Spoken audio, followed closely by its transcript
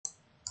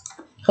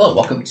Hello,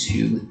 welcome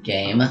to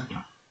game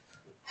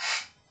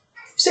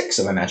 6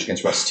 of my match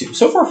against Russ2.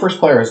 So far, first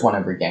player has won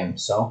every game,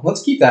 so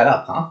let's keep that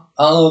up, huh?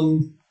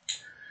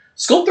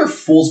 Sculptor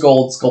Fool's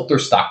Gold, Sculptor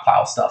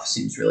Stockpile stuff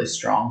seems really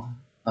strong.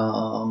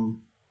 I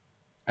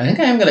think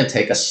I am going to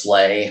take a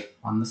Sleigh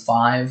on the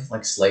 5,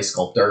 like Sleigh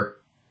Sculptor.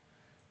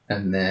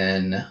 And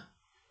then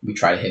we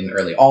try to hit an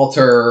early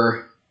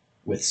altar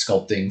with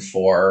sculpting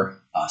for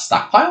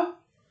Stockpile.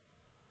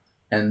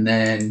 And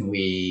then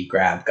we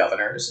grab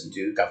governors and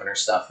do governor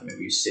stuff, and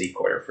maybe use city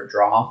quarter for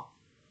draw.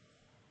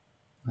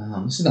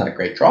 This is not a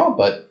great draw,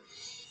 but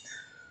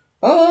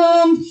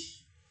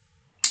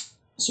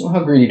so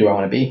how greedy do I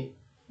want to be?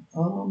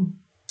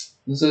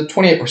 There's a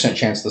 28%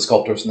 chance the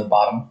sculptor's in the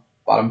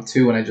bottom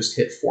 2, and I just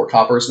hit 4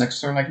 coppers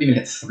next turn. I can even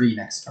hit 3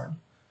 next turn.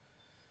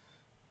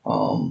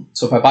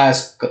 So if I buy a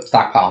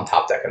stockpile on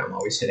top deck, and I'm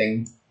always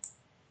hitting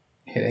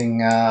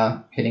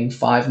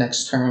 5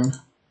 next turn.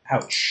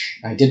 Ouch.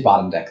 I did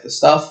bottom deck the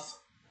stuff.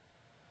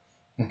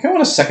 I kind of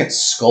want a second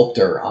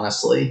sculptor,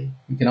 honestly.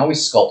 We can always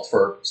sculpt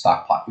for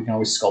stockpile. We can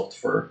always sculpt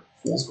for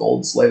Fool's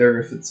Golds later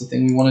if it's a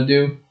thing we want to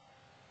do.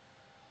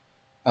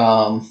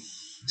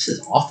 This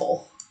is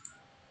awful.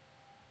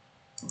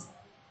 I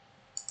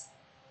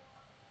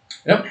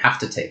don't have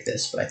to take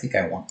this, but I think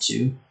I want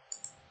to.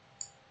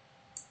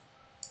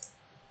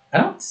 I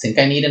don't think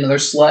I need another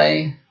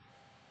Sleigh.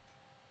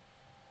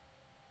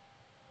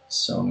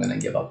 So I'm going to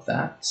give up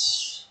that.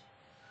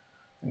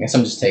 I guess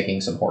I'm just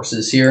taking some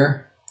horses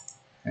here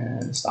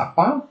and a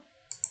stockpile.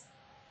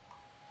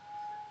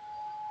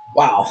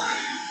 Wow.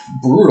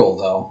 Brutal,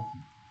 though.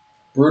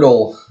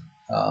 Brutal.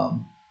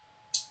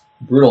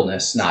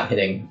 Brutalness not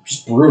hitting.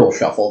 Just brutal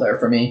shuffle there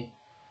for me.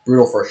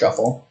 Brutal for a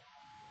shuffle.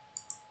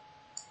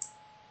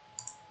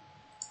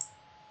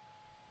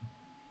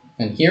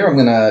 And here I'm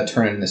going to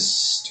turn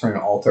an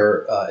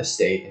altar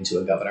estate into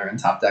a governor and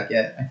top deck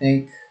it, I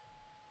think.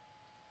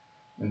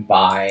 And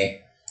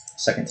buy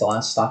second to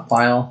last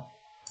stockpile.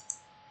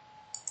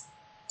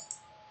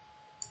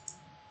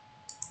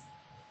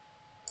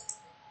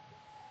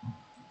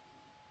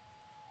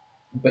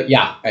 But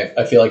yeah,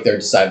 I feel like they're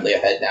decidedly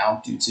ahead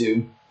now due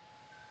to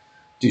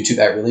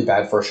that really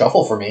bad first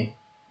shuffle for me.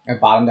 I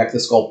bottom deck the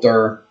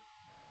Sculptor.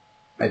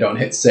 I don't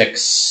hit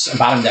 6. I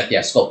bottom deck,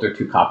 yeah, Sculptor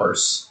 2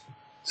 coppers.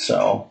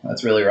 So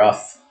that's really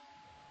rough.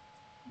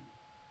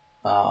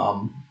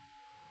 I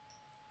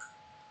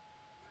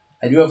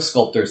do have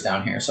Sculptors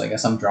down here, so I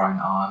guess I'm drawing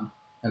on.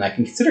 And I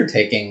can consider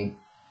taking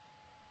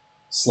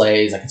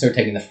Sleighs. I consider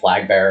taking the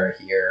Flag Bearer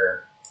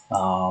here.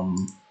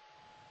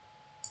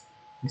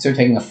 Consider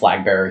taking a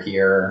Flag Bearer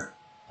here,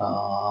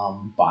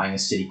 buying a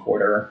city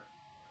quarter.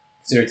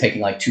 Consider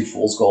taking like 2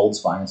 Fool's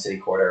Golds, buying a city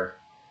quarter.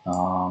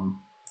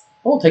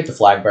 We'll take the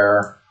Flag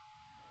Bearer.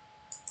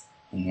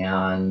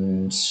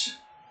 And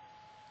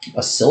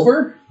a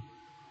silver?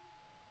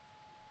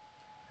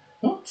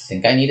 I don't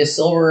think I need a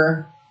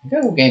silver. I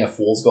think I will gain a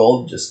Fool's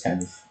Gold, just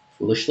kind of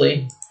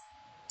foolishly.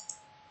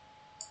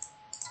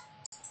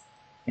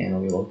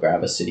 And we will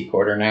grab a city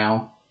quarter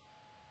now.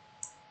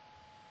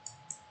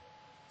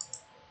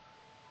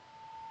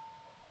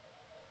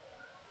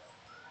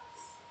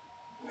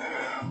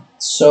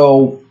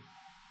 So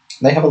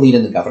they have a lead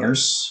in the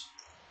governors,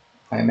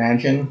 I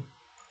imagine,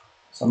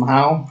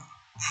 somehow.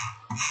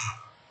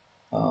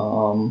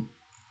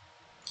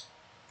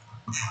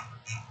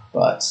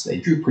 But they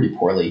drew pretty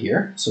poorly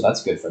here, so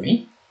that's good for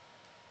me.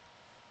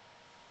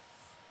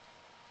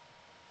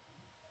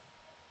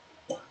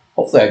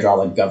 Hopefully I draw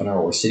like governor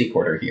or city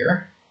quarter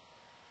here.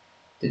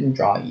 Didn't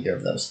draw either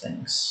of those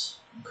things.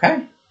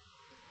 Okay.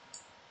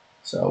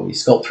 So we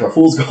sculpt for a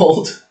Fool's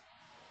Gold.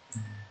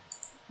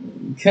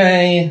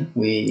 Okay,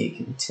 we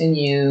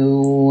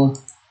continue.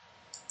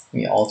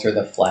 We alter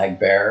the Flag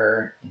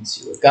Bearer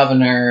into a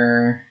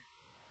governor,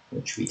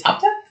 which we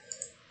top deck.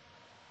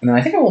 And then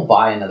I think I will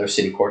buy another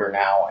city quarter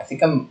now. I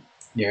think I'm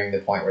nearing the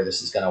point where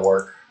this is going to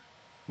work.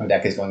 My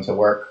deck is going to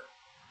work.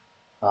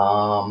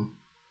 And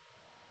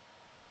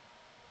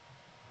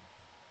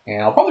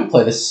I'll probably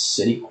play this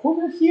city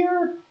quarter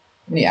here.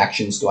 How many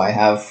actions do I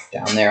have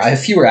down there? I have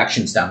fewer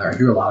actions down there. I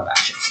drew a lot of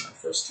actions in my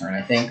first turn,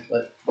 I think.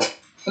 But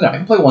no, I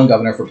can play 1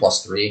 governor for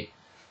 +3.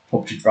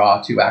 Hope to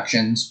draw 2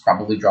 actions.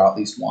 Probably draw at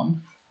least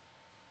 1.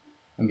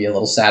 And be a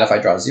little sad if I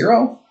draw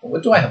 0. Well,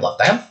 what do I have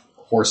left? I have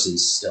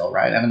horses still,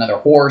 right? I have another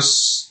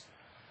horse.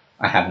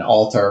 I have an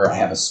altar. I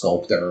have a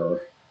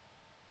sculptor.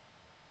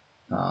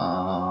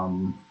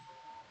 I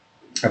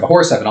have a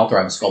horse. I have an altar. I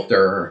have a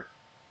sculptor.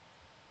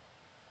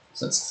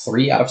 So that's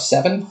 3 out of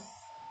 7.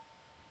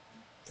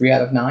 3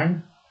 out of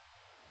 9.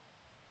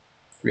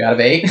 3 out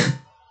of 8.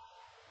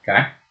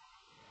 Okay.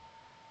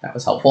 That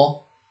was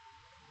helpful.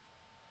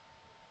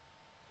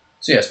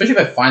 So yeah, especially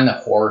if I find the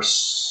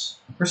horse.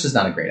 The horse is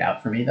not a great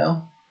out for me,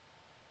 though.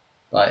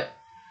 But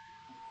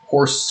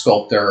horse,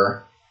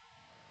 sculptor.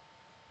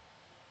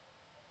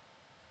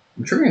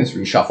 I'm triggering this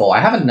reshuffle.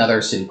 I have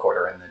another city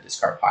quarter in the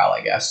discard pile,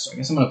 I guess. So I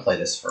guess I'm going to play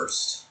this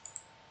first.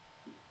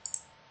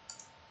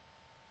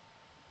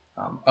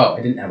 Oh,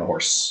 I didn't have a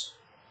horse.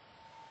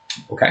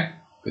 Okay,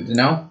 good to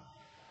know.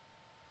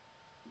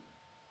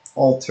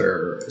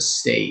 alter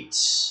estate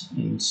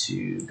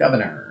into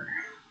governor.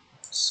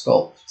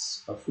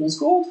 Sculpt a fool's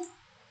gold.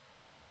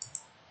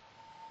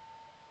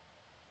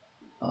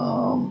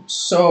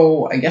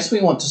 So I guess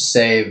we want to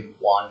save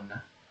one.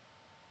 I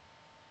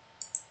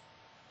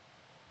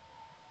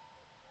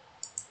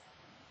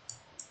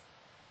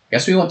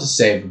guess we want to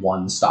save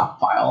one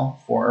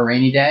stockpile for a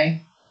rainy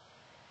day.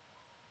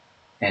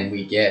 And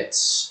we get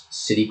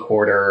city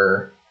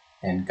quarter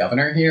and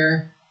governor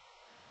here.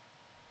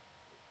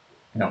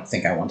 I don't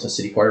think I want a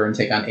city quarter and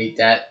take on 8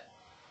 debt.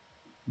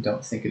 I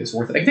don't think it is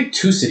worth it. I can take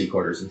 2 city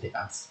quarters and take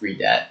on 3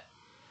 debt.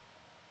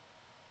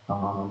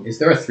 Is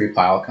there a 3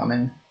 pile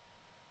coming?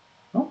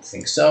 I don't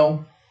think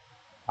so.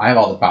 I have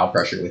all the pile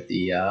pressure with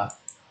the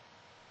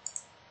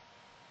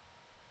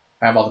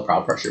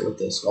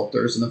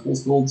sculptors and the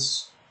fool's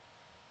golds.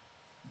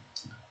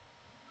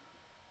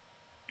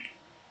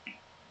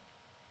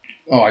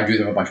 Oh, I drew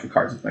them a bunch of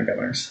cards with my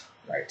governors.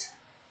 Right.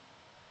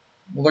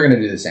 Well, they're going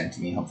to do the same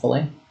to me,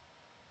 hopefully.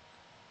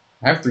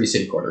 I have 3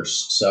 city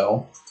quarters,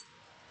 so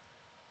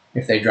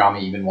if they draw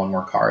me even one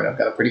more card, I've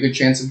got a pretty good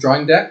chance of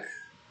drawing deck.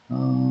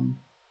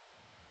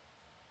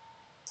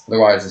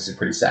 Otherwise, this is a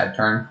pretty sad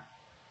turn.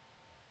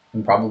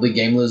 I'm probably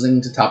game losing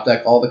to top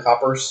deck all the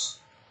coppers.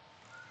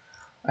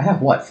 I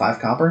have what, 5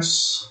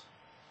 coppers?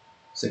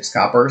 6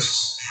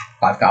 coppers?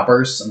 5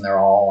 coppers, and they're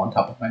all on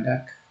top of my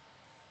deck.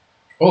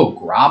 Oh,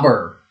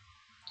 Grobber.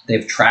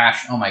 They've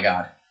trashed. Oh my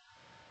god.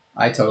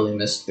 I totally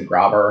missed the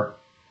Grobber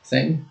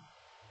thing.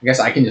 I guess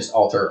I can just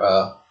alter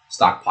a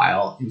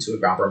stockpile into a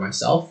Grobber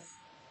myself.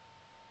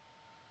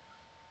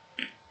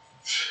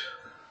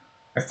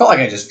 I felt like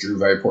I just drew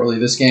very poorly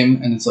this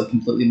game, and it's like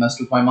completely messed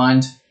with my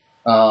mind.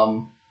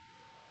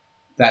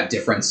 That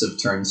difference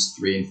of turns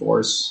 3 and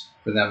 4s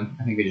for them,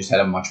 I think they just had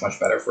a much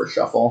better first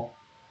shuffle.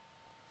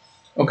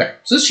 Okay,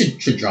 so this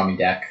should draw me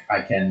deck.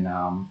 I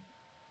can.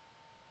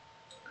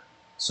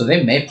 So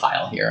they may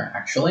pile here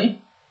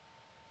actually.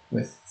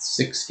 With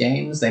 6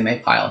 games, they may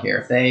pile here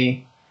if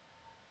they.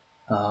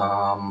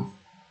 I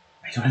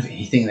don't have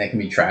anything that can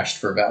be trashed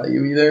for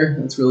value either.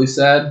 That's really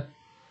sad.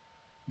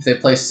 If they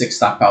play 6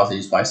 stockpiles, they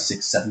just buy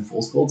 6, 7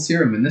 fool's golds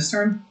here and win this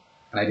turn.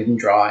 And I didn't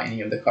draw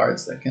any of the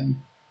cards that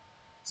can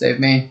save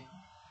me.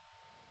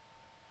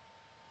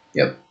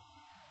 Yep.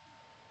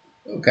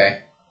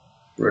 Okay.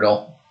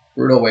 Brutal.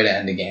 Brutal way to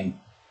end a game.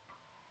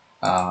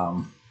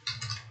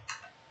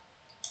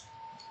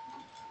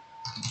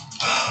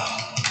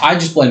 I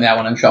just blame that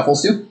one on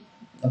shuffles too.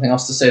 Nothing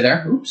else to say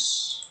there.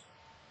 Oops.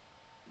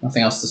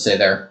 Nothing else to say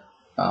there.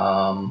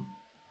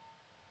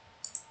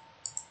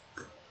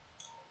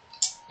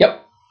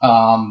 Yep.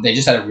 They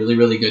just had a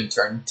really good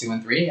turn 2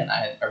 and 3, and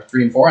or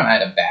 3 and 4, and I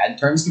had a bad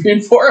turns 3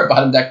 and 4.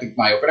 Bottom deck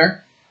my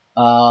opener.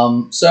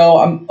 So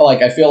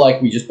I feel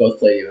like we just both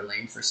played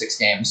evenly for 6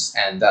 games,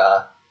 and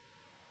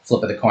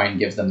flip of the coin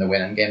gives them the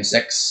win in game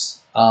 6.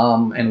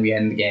 And we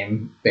end the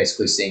game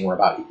basically seeing we're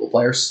about equal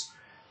players.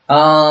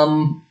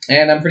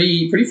 And I'm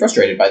pretty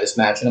frustrated by this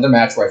match. Another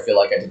match where I feel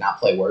like I did not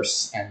play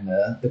worse, and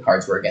the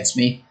cards were against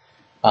me.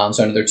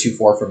 So another 2-4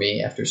 for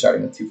me after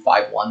starting with 2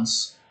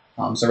 5-1s.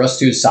 So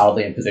Russ2 is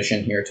solidly in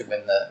position here to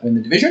win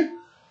the division.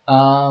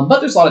 But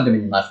there's a lot of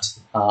Dominion left.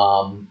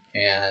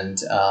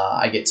 And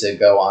I get to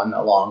go on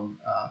a long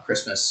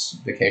Christmas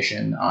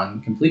vacation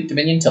on complete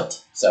Dominion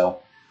tilt. So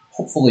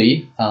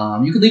hopefully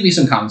you could leave me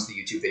some comments in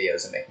the YouTube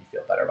videos and make me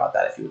feel better about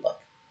that if you would like.